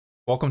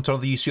Welcome to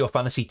another UCL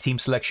Fantasy team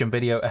selection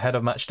video ahead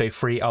of Matchday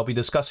 3. I'll be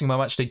discussing my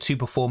Matchday 2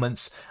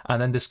 performance and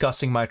then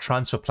discussing my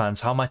transfer plans,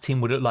 how my team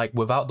would look like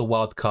without the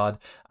wildcard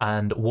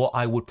and what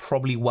I would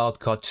probably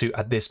wildcard to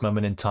at this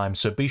moment in time.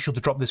 So be sure to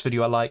drop this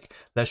video a like.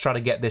 Let's try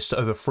to get this to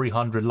over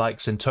 300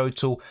 likes in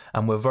total,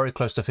 and we're very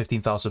close to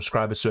 15,000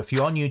 subscribers. So if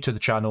you are new to the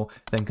channel,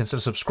 then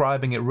consider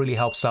subscribing. It really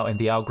helps out in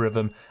the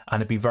algorithm and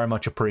it'd be very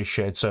much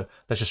appreciated. So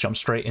let's just jump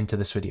straight into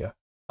this video.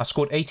 I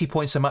scored 80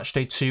 points in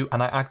Matchday 2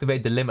 and I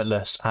activated the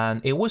Limitless,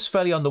 and it was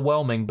fairly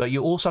underwhelming, but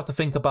you also have to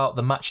think about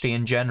the Matchday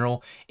in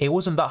general. It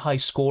wasn't that high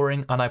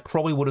scoring and I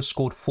probably would have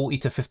scored 40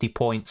 to 50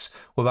 points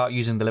without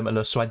using the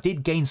Limitless, so I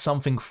did gain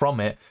something from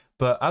it.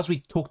 But as we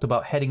talked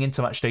about heading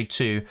into Matchday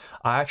 2,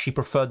 I actually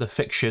prefer the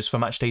fixtures for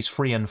Matchdays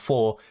 3 and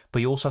 4.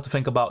 But you also have to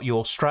think about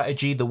your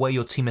strategy, the way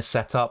your team is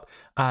set up.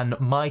 And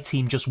my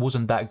team just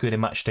wasn't that good in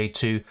Matchday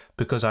 2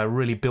 because I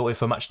really built it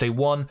for Matchday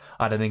 1.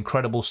 I had an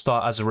incredible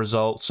start as a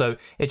result. So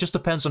it just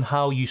depends on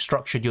how you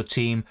structured your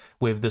team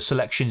with the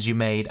selections you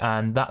made.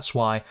 And that's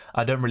why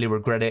I don't really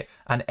regret it.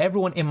 And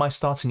everyone in my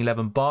starting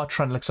 11, bar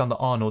Trent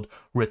Alexander-Arnold,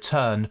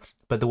 returned.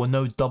 But there were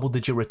no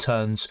double-digit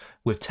returns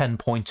with 10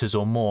 pointers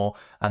or more,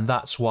 and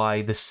that's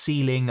why the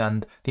ceiling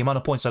and the amount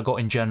of points I got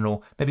in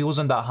general maybe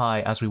wasn't that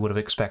high as we would have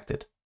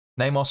expected.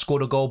 Neymar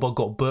scored a goal but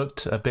got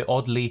booked a bit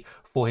oddly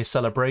for his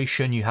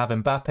celebration. You have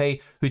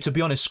Mbappe, who to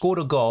be honest scored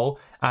a goal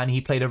and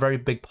he played a very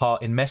big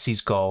part in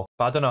Messi's goal.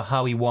 But I don't know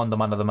how he won the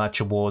Man of the Match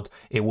award.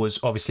 It was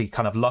obviously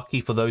kind of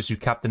lucky for those who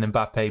captained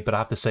Mbappe, but I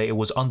have to say it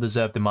was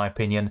undeserved in my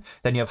opinion.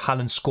 Then you have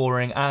Haaland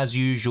scoring as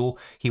usual.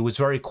 He was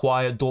very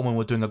quiet. Dortmund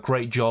were doing a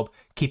great job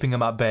keeping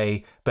him at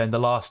bay, but in the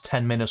last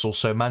 10 minutes or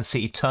so, Man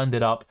City turned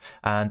it up,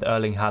 and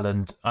Erling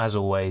Haaland, as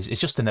always,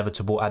 it's just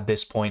inevitable at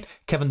this point.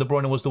 Kevin De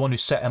Bruyne was the one who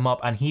set him up,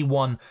 and he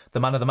won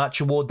the Man of the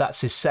Match award. That's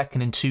his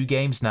second in 2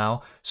 games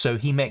now, so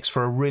he makes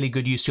for a really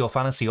good UCL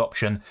fantasy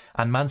option,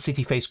 and Man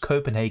City face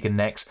Copenhagen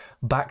next,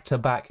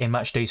 back-to-back in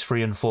Matchdays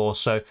 3 and 4,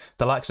 so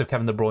the likes of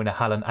Kevin De Bruyne,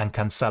 Haaland, and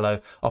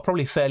Cancelo are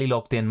probably fairly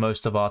locked in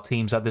most of our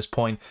teams at this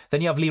point. Then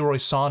you have Leroy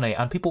Sané,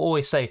 and people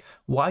always say,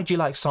 why do you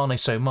like Sané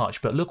so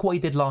much? But look what he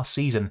did last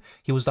season.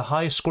 He was the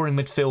highest scoring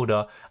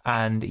midfielder,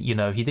 and you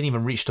know, he didn't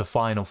even reach the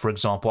final, for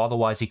example.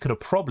 Otherwise he could have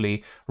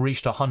probably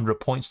reached 100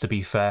 points, to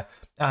be fair,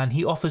 and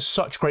he offers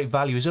such great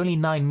value. He's only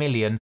 9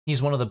 million.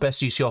 He's one of the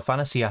best UCL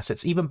fantasy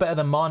assets, even better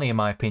than Mane in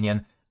my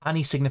opinion, and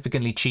he's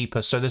significantly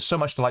cheaper, so there's so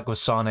much to like with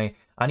Sané,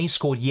 and he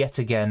scored yet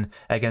again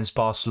against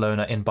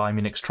Barcelona in Bayern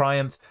Munich's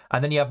triumph.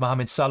 And then you have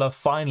Mohamed Salah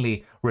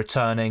finally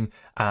returning,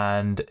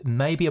 and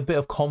maybe a bit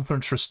of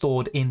confidence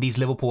restored in these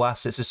Liverpool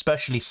assets,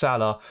 especially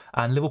Salah,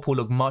 and Liverpool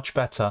look much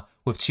better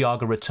with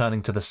Thiago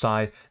returning to the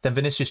side. Then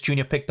Vinicius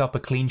Jr. picked up a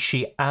clean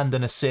sheet and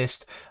an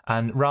assist,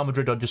 and Real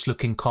Madrid are just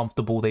looking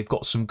comfortable. They've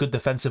got some good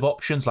defensive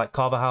options like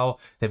Carvajal,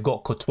 they've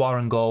got Courtois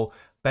in goal,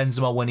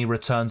 Benzema when he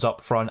returns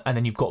up front, and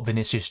then you've got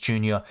Vinicius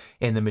Jr.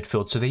 in the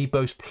midfield. So they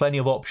boast plenty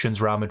of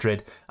options, Real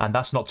Madrid, and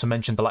that's not to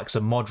mention the likes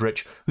of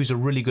Modric, who's a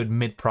really good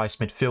mid-price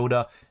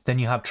midfielder. Then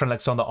you have Trent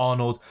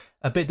Alexander-Arnold,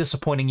 a bit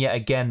disappointing yet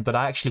again, but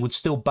I actually would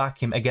still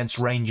back him against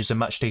Rangers in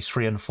Matchdays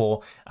 3 and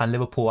 4, and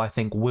Liverpool I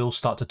think will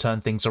start to turn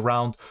things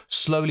around,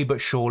 slowly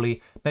but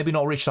surely. Maybe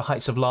not reach the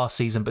heights of last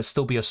season, but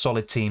still be a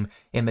solid team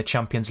in the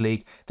Champions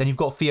League. Then you've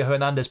got Theo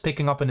Hernandez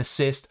picking up an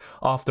assist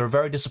after a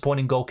very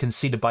disappointing goal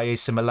conceded by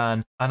AC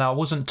Milan, and I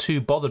wasn't too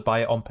bothered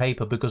by it on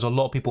paper because a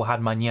lot of people had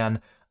Maignan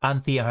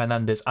and Theo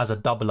Hernandez as a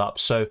double up,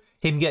 so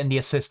him getting the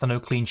assist and no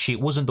clean sheet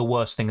wasn't the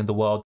worst thing in the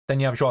world. Then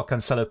you have Joao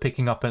Cancelo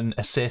picking up an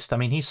assist. I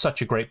mean, he's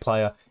such a great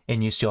player in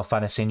UCL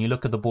Fantasy, and you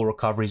look at the ball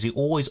recoveries, he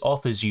always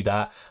offers you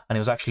that, and it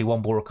was actually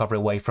 1 ball recovery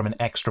away from an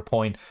extra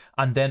point.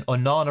 And then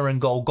Onana in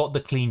goal got the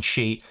clean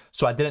sheet,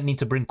 so I didn't need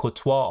to bring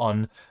Courtois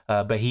on,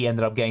 but he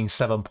ended up getting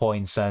 7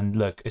 points, and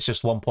look, it's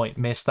just 1 point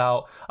missed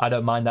out. I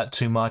don't mind that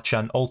too much,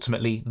 and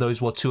ultimately,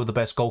 those were 2 of the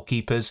best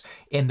goalkeepers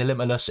in the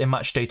Limitless in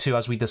Matchday 2,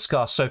 as we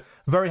discussed. So,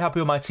 very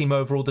happy with my team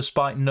overall,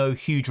 despite no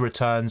huge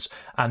returns,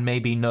 and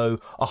maybe no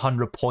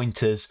 100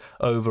 pointers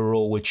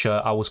overall, which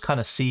I was kind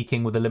of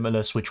seeking with the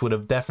Limitless, which would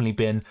have definitely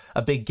been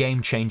a big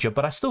game changer.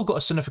 But I still got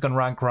a significant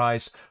rank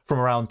rise from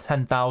around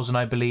 10,000,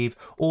 I believe,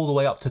 all the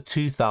way up to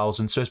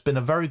 2,000. So it's been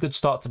a very good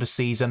start to the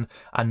season,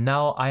 and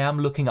now I am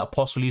looking at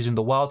possibly using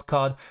the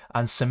wildcard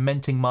and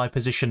cementing my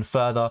position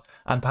further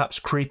and perhaps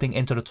creeping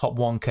into the top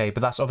 1k.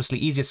 But that's obviously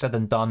easier said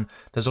than done.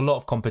 There's a lot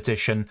of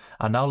competition,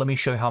 and now let me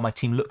show you how my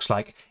team looks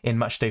like in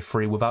Matchday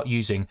 3 without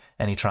using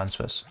any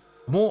transfers.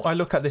 The more I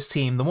look at this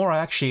team, the more I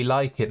actually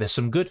like it. There's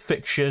some good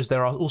fixtures.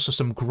 There are also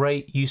some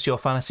great UCL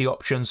fantasy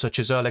options such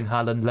as Erling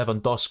Haaland,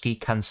 Lewandowski,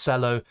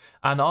 Cancelo,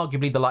 and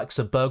arguably the likes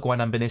of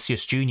Bergwijn and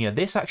Vinicius Jr.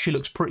 This actually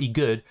looks pretty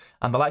good,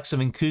 and the likes of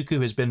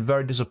Nkunku has been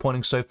very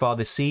disappointing so far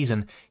this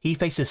season. He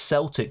faces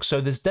Celtic, so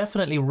there's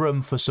definitely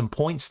room for some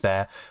points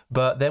there,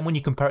 but then when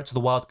you compare it to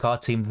the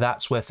wildcard team,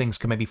 that's where things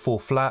can maybe fall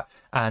flat,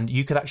 and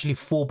you could actually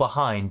fall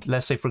behind.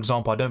 Let's say, for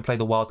example, I don't play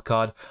the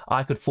wildcard,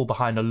 I could fall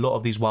behind a lot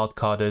of these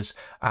wildcarders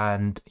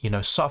and, you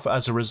know, suffer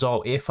as a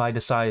result if I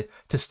decide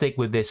to stick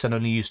with this and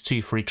only use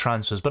 2 free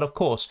transfers. But of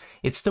course,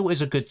 it still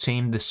is a good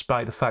team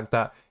despite the fact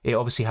that It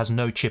obviously has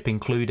no chip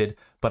included,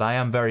 but I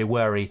am very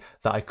wary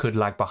that I could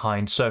lag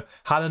behind. So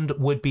Haaland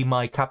would be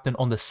my captain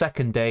on the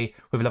second day,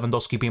 with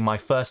Lewandowski being my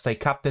first day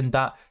captain.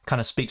 That kind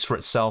of speaks for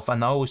itself.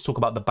 And I always talk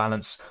about the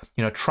balance.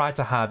 You know, try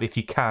to have, if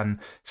you can,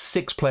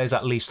 6 players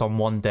at least on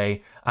one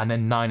day and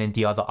then 9 in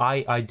the other.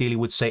 I ideally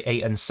would say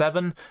 8 and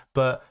 7,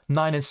 but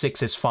 9 and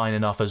 6 is fine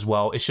enough as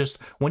well. It's just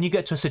when you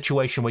get to a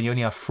situation where you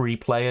only have 3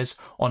 players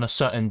on a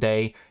certain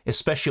day,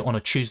 especially on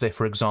a Tuesday,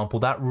 for example,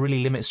 that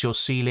really limits your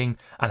ceiling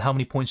and how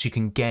many points you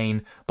can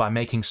gain by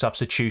making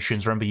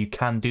substitutions. Remember, you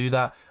can do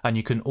that, and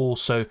you can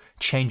also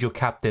change your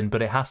captain,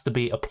 but it has to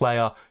be a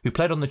player who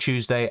played on the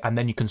Tuesday, and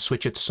then you can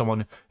switch it to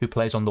someone who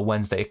plays on the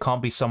Wednesday. It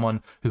can't be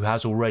someone who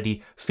has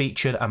already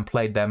featured and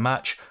played their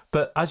match.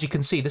 But as you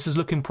can see, this is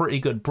looking pretty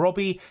good.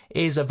 Brobbey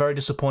is a very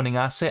disappointing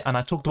asset, and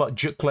I talked about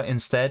Jutla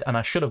instead, and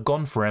I should have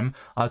gone for him.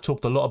 I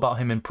talked a lot about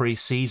him in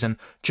pre-season.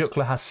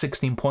 Jutla has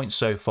 16 points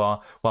so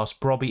far, whilst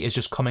Brobbey is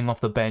just coming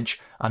off the bench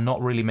and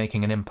not really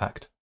making an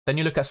impact. Then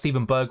you look at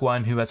Steven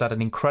Bergwijn, who has had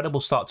an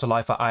incredible start to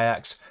life at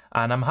Ajax,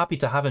 and I'm happy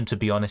to have him, to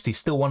be honest. He's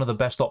still one of the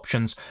best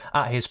options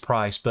at his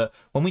price, but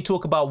when we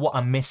talk about what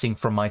I'm missing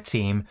from my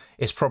team,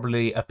 it's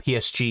probably a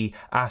PSG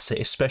asset,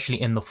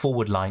 especially in the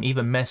forward line.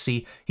 Even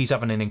Messi, he's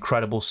having an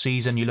incredible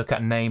season. You look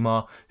at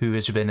Neymar, who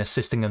has been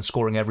assisting and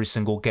scoring every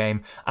single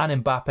game,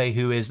 and Mbappe,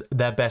 who is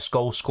their best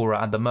goal scorer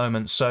at the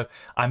moment. So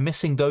I'm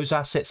missing those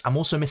assets. I'm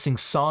also missing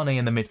Sane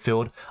in the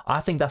midfield.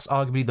 I think that's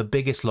arguably the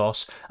biggest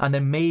loss, and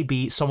then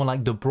maybe someone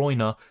like De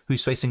Bruyne,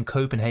 who's facing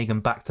Copenhagen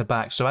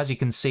back-to-back. So as you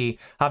can see,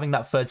 having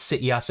that third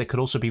City asset could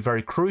also be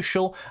very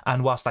crucial,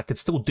 and whilst I could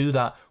still do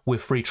that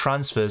with free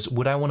transfers,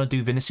 would I want to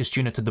do Vinicius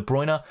Jr. to De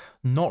Bruyne?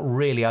 Not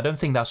really. I don't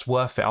think that's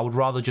worth it. I would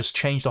rather just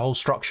change the whole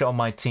structure of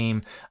my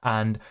team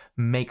and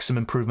make some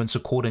improvements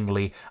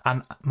accordingly.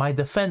 And my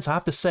defense, I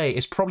have to say,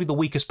 is probably the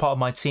weakest part of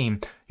my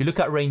team. You look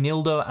at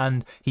Reinildo,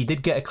 and he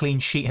did get a clean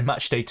sheet in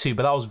matchday 2,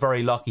 but that was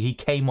very lucky. He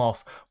came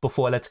off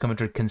before Atletico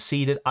Madrid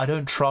conceded. I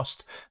don't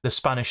trust the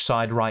Spanish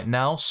side right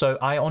now, so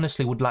I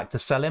honestly would like to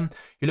sell him.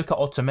 You look at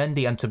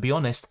Otamendi, and to be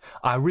honest,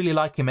 I really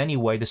like him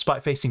anyway,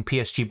 despite facing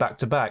PSG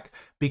back-to-back,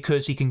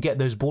 because he can get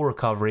those ball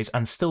recoveries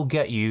and still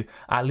get you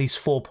at least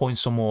 4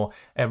 points or more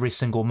every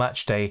single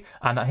match day.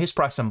 And at his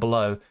price and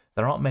below,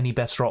 there aren't many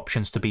better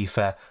options, to be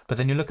fair. But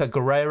then you look at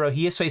Guerreiro,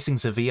 he is facing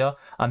Sevilla,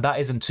 and that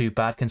isn't too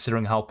bad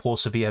considering how poor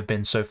Sevilla have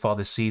been so far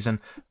this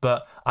season.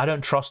 But I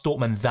don't trust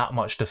Dortmund that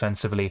much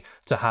defensively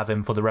to have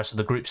him for the rest of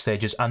the group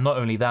stages. And not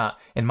only that,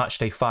 in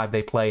matchday 5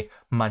 they play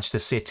Manchester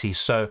City.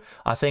 So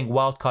I think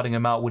wildcarding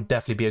him out would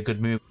definitely be a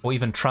good move, or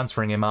even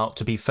transferring him out,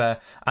 to be fair.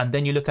 And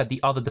then you look at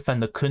the other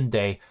defender,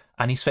 Koundé,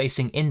 and he's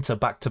facing Inter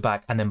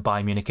back-to-back and then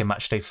Bayern Munich in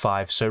matchday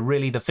 5. So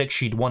really the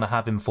fixture you'd want to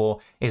have him for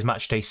is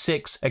matchday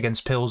 6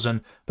 against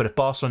Pilsen. But if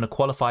Barcelona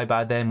qualify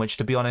by then, which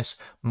to be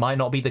honest might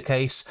not be the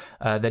case,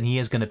 then he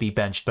is going to be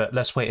benched. But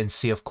let's wait and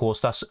see, of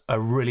course. That's a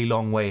really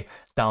long way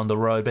down the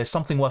road. But it's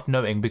something worth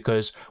noting,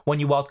 because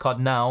when you wildcard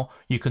now,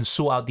 you can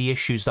sort out the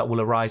issues that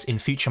will arise in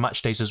future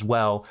match days as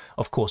well.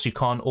 Of course, you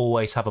can't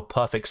always have a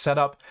perfect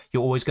setup.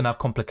 You're always going to have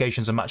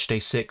complications in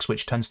matchday 6,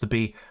 which tends to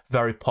be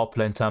very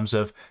popular in terms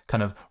of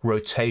kind of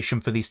rotation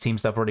for these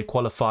teams that have already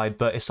qualified,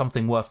 but it's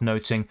something worth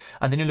noting.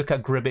 And then you look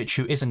at Gribic,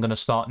 who isn't going to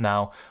start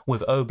now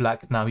with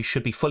Oblak. Now he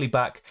should be fully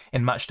back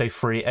in matchday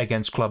 3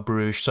 against Club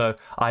Brugge. So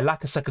I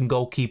lack a second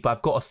goalkeeper.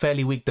 I've got a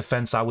fairly weak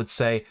defence, I would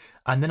say.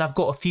 And then I've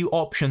got a few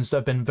options that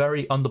have been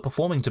very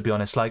underperforming, to be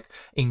honest, like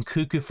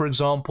Nkunku, for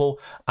example,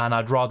 and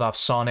I'd rather have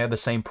Sane at the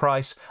same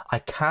price. I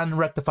can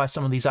rectify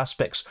some of these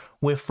aspects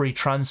with free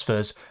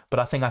transfers, but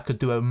I think I could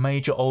do a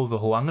major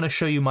overhaul. I'm going to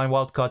show you my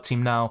wildcard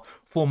team now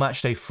for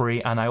matchday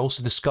 3, and I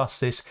also discussed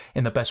this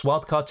in the best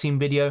wildcard team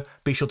video.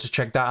 Be sure to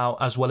check that out,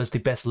 as well as the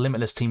best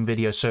limitless team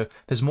video. So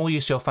there's more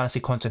UCL fantasy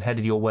content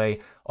headed your way,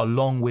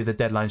 along with the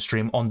deadline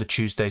stream on the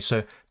Tuesday.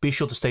 So be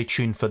sure to stay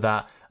tuned for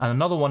that. And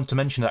another one to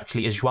mention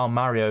actually is João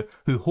Mario,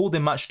 who hauled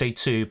in matchday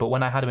 2, but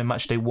when I had him in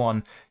matchday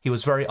 1, he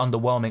was very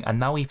underwhelming, and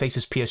now he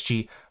faces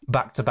PSG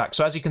back-to-back.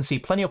 So as you can see,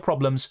 plenty of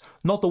problems,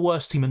 not the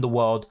worst team in the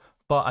world,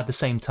 but at the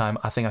same time,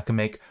 I think I can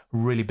make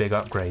really big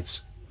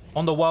upgrades.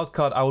 On the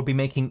wildcard, I will be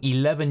making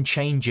 11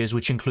 changes,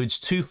 which includes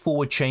 2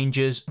 forward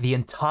changes, the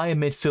entire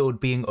midfield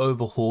being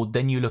overhauled.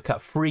 Then you look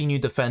at 3 new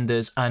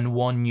defenders and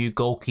 1 new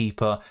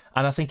goalkeeper.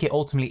 And I think it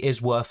ultimately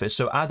is worth it.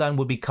 So Adan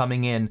will be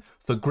coming in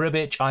for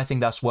Gribic. I think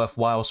that's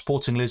worthwhile.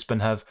 Sporting Lisbon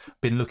have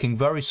been looking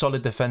very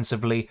solid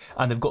defensively,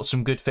 and they've got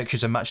some good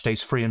fixtures in match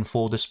days 3 and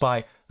 4,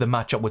 despite the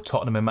matchup with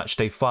Tottenham in match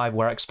day 5,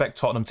 where I expect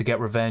Tottenham to get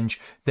revenge.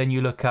 Then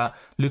you look at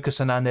Lucas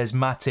Hernandez,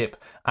 Matip,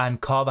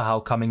 and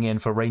Carvajal coming in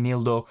for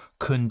Reinildo,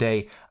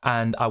 Koundé,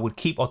 and I would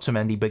keep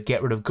Otamendi but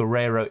get rid of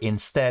Guerreiro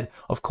instead.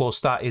 Of course,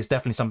 that is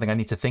definitely something I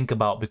need to think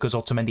about, because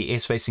Otamendi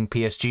is facing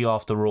PSG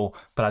after all,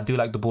 but I do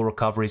like the ball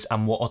recoveries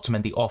and what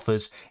Otamendi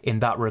offers in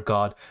that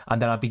regard.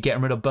 And then I'd be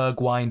getting rid of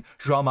Bergwijn,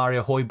 João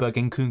Mario, Højbjerg,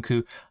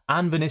 Nkunku,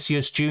 and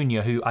Vinicius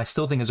Jr., who I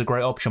still think is a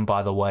great option,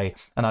 by the way.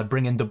 And I'd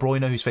bring in De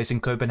Bruyne, who's facing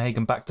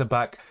Copenhagen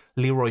back-to-back,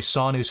 Leroy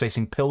Sané, who's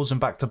facing Pilsen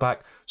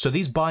back-to-back. So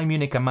these Bayern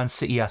Munich and Man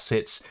City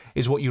assets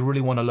is what you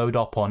really want to load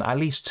up on, at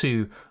least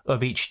 2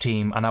 of each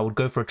team. And I would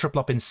go for a triple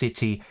up in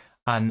City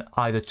and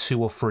either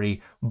 2 or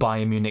 3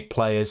 Bayern Munich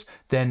players.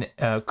 Then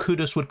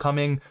Kudus would come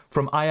in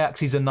from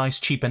Ajax. He's a nice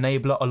cheap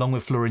enabler, along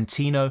with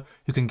Florentino,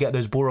 who can get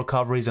those ball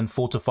recoveries and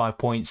 4 to 5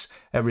 points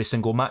every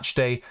single match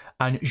day.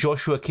 And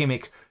Joshua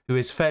Kimmich, who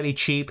is fairly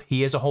cheap.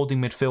 He is a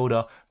holding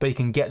midfielder, but he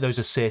can get those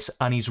assists,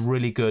 and he's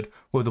really good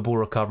with the ball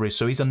recovery.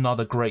 So he's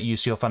another great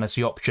UCL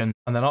fantasy option.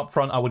 And then up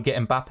front, I would get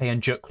Mbappe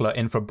and Jutla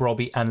in for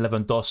Brobbey and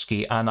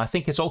Lewandowski. And I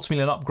think it's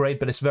ultimately an upgrade,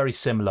 but it's very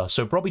similar.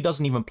 So Brobbey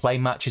doesn't even play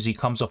matches. He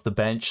comes off the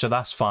bench, so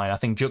that's fine. I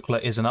think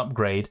Jutla is an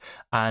upgrade.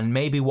 And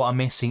maybe what I'm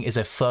missing is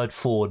a third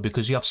forward,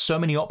 because you have so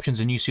many options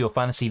in UCL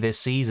fantasy this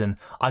season.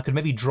 I could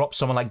maybe drop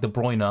someone like De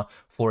Bruyne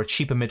for a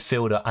cheaper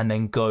midfielder and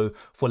then go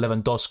for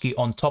Lewandowski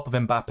on top of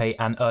Mbappe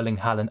and Erling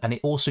Haaland. And it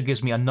also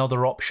gives me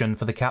another option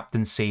for the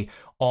captaincy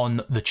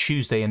on the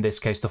Tuesday, in this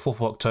case, the 4th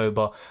of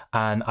October,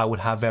 and I would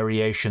have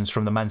variations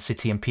from the Man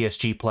City and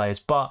PSG players.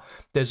 But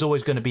there's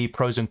always going to be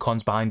pros and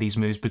cons behind these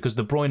moves, because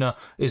De Bruyne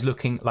is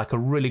looking like a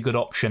really good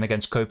option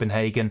against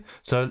Copenhagen.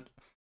 So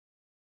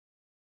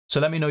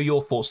let me know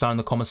your thoughts down in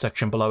the comment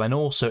section below. And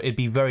also, it'd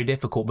be very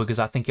difficult because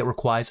I think it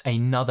requires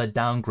another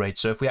downgrade.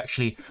 So if we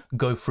actually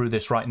go through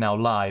this right now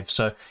live.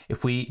 So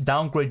if we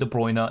downgrade De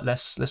Bruyne,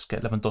 let's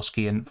get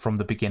Lewandowski in from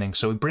the beginning.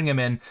 So we bring him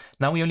in.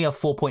 Now we only have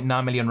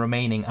 4.9 million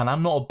remaining. And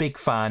I'm not a big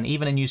fan,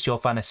 even in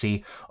UCL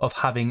Fantasy, of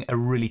having a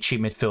really cheap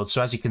midfield.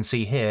 So as you can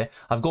see here,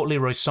 I've got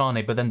Leroy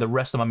Sané, but then the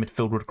rest of my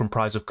midfield would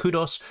comprise of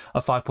Kudus,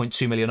 a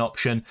 5.2 million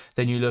option.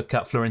 Then you look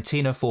at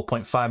Florentino,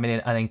 4.5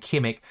 million, and then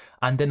Kimmich,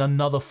 and then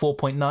another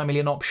 4.9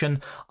 million option.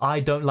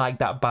 I don't like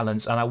that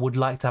balance, and I would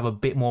like to have a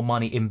bit more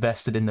money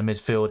invested in the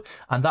midfield.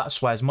 And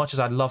that's why, as much as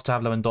I'd love to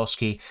have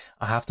Lewandowski,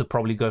 I have to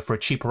probably go for a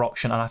cheaper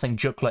option. And I think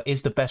Jutla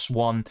is the best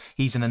one.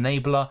 He's an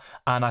enabler,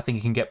 and I think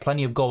he can get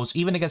plenty of goals,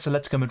 even against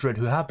Atletico Madrid,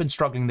 who have been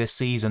struggling this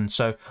season.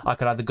 So I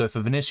could either go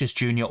for Vinicius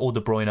Jr. or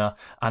De Bruyne,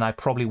 and I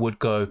probably would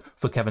go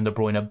for Kevin De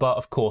Bruyne. But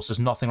of course, there's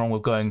nothing wrong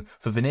with going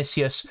for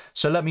Vinicius.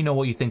 So let me know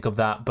what you think of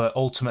that. But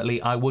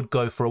ultimately, I would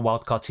go for a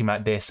wildcard team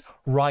like this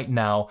right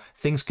now.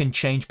 Things can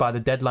change by the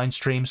deadline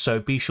stream, so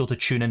be sure to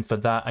tune in for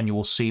that, and you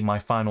will see my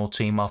final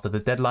team after the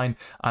deadline.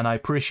 And I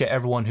appreciate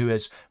everyone who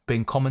has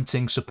been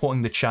commenting,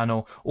 supporting the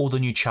channel, all the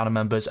new channel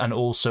members, and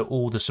also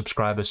all the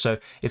subscribers. So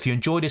if you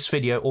enjoyed this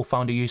video or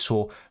found it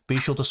useful, be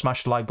sure to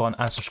smash the like button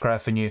and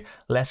subscribe for new.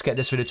 Let's get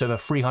this video to over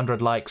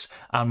 300 likes,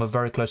 and we're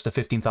very close to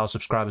 15,000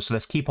 subscribers, so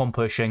let's keep on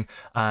pushing.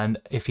 And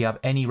if you have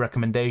any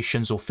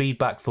recommendations or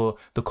feedback for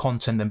the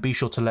content, then be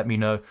sure to let me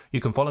know.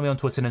 You can follow me on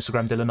Twitter and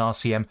Instagram,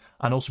 DylanRCM,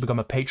 and also become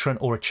a patron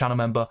or a channel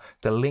member.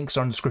 The links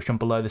are in the description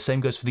below. The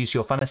same goes for the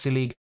UCL Fantasy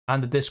League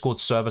and the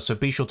Discord server, so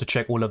be sure to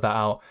check all of that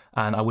out.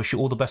 And I wish you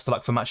all the best of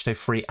luck for Matchday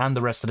 3 and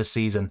the rest of the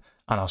season,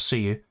 and I'll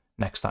see you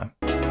next time.